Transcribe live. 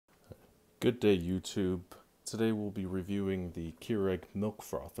Good day, YouTube. Today we'll be reviewing the Keurig milk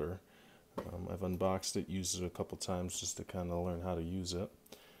frother. I've unboxed it, used it a couple times just to kind of learn how to use it.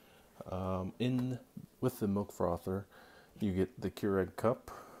 With the milk frother, you get the Keurig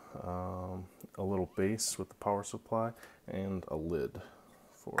cup, a little base with the power supply, and a lid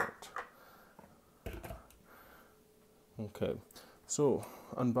for it. Okay, so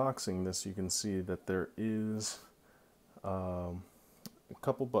unboxing this, you can see that there is a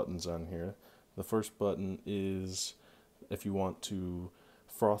couple buttons on here. The first button is if you want to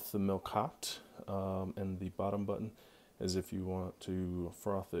froth the milk hot, and the bottom button is if you want to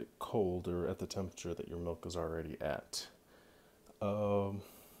froth it cold or at the temperature that your milk is already at. So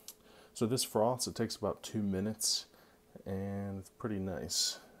this froths, it takes about 2 minutes and it's pretty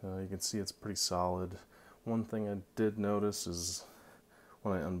nice. You can see it's pretty solid. One thing I did notice is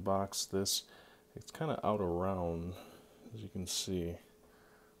when I unboxed this, it's kind of out around, as you can see,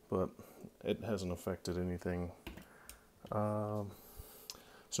 but it hasn't affected anything.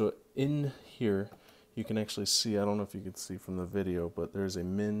 So in here, you can actually see, I don't know if you can see from the video, but there's a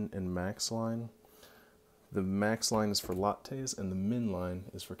min and max line. The max line is for lattes and the min line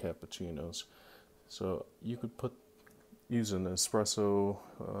is for cappuccinos. So you could use an espresso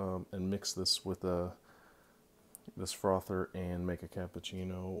and mix this with this frother and make a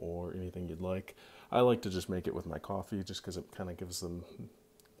cappuccino or anything you'd like. I like to just make it with my coffee just because it kind of gives the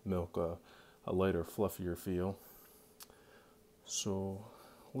milk a lighter, fluffier feel. So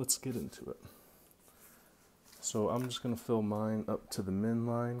let's get into it. So I'm just going to fill mine up to the min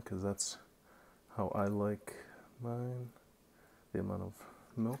line because that's how I like mine, the amount of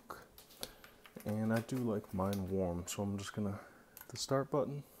milk. And I do like mine warm, so I'm just going to hit the start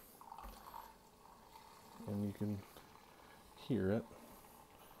button. And you can hear it.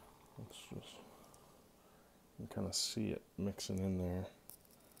 Let's just, you can kind of see it mixing in there.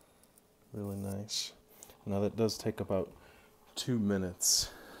 Really nice. Now that does take about 2 minutes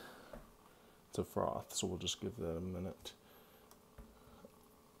to froth, so we'll just give that a minute.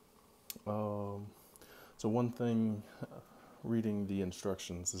 So one thing, reading the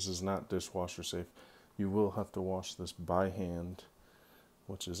instructions, this is not dishwasher safe. You will have to wash this by hand,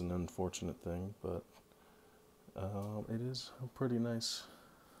 which is an unfortunate thing, but it is a pretty nice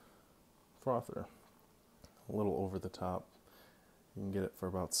frother. A little over the top. You can get it for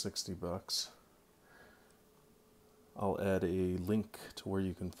about 60 bucks. I'll add a link to where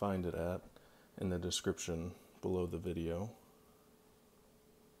you can find it at in the description below the video.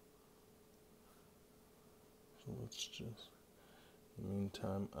 So let's just, in the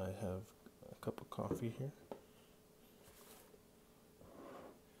meantime, I have a cup of coffee here.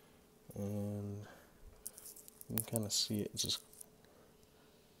 And you can kind of see it just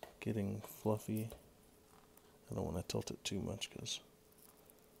getting fluffy. I don't want to tilt it too much because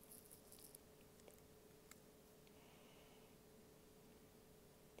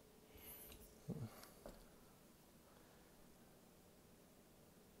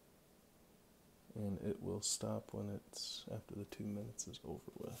and it will stop when it's after the 2 minutes is over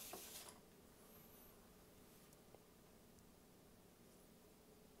with.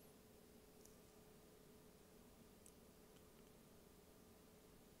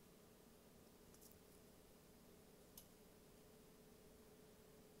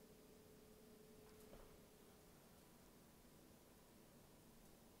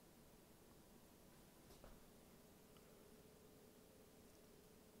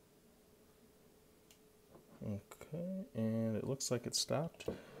 Okay, and it looks like it stopped.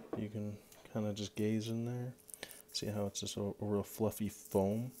 You can kind of just gaze in there. See how it's just a real fluffy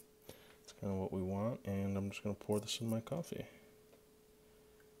foam. It's kind of what we want, and I'm just going to pour this in my coffee.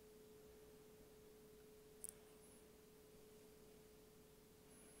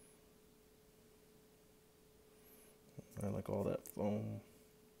 I like all that foam,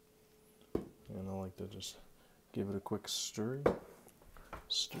 and I like to just give it a quick stir.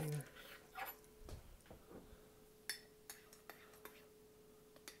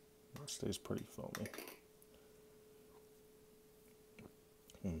 It stays pretty foamy.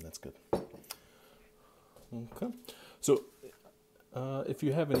 That's good. Okay, so if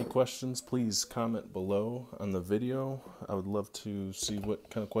you have any questions, please comment below on the video. I would love to see what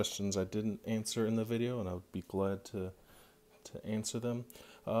kind of questions I didn't answer in the video, and I would be glad to answer them.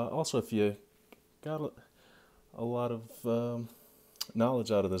 Also, if you got a lot of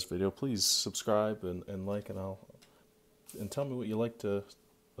knowledge out of this video, please subscribe and like, and tell me what you like to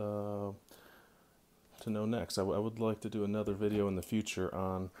know next. I would like to do another video in the future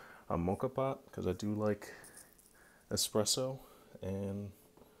on a mocha pot because I do like espresso and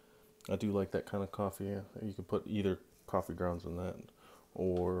I do like that kind of coffee. You can put either coffee grounds in that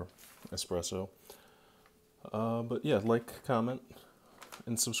or espresso. But yeah, like, comment,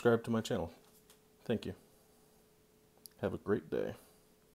 and subscribe to my channel. Thank you. Have a great day.